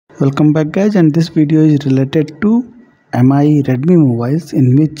Welcome back guys, and this video is related to MI Redmi mobiles,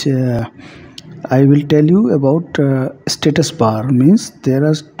 in which I will tell you about status bar. Means there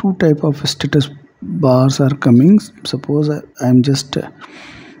are two type of status bars are coming. Suppose I am just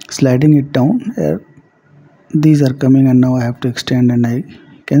sliding it down, these are coming, and now I have to extend and I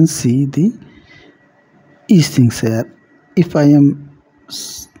can see these things here. If I am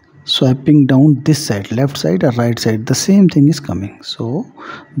swiping down this side, left side or right side, the same thing is coming. So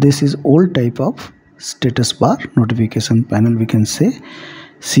this is old type of status bar notification panel, we can say.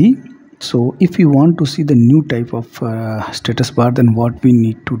 See, so if you want to see the new type of status bar, then what we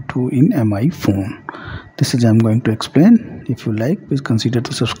need to do in MI phone, this is I'm going to explain. If you like, please consider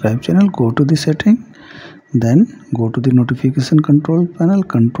to subscribe channel. Go to the setting, then go to the notification control panel,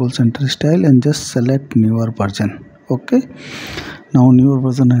 control center style, and just select newer version. Okay, now newer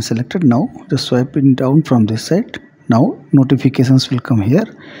version is selected. Now just swipe it down from this side. Now notifications will come here,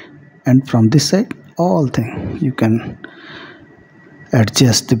 and from this side all thing you can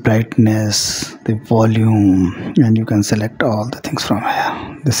adjust the brightness, the volume, and you can select all the things from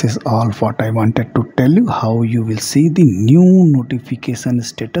here. This is all what I wanted to tell you, how you will see the new notification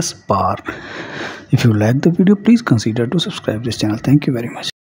status bar. If you like the video, please consider to subscribe this channel. Thank you very much.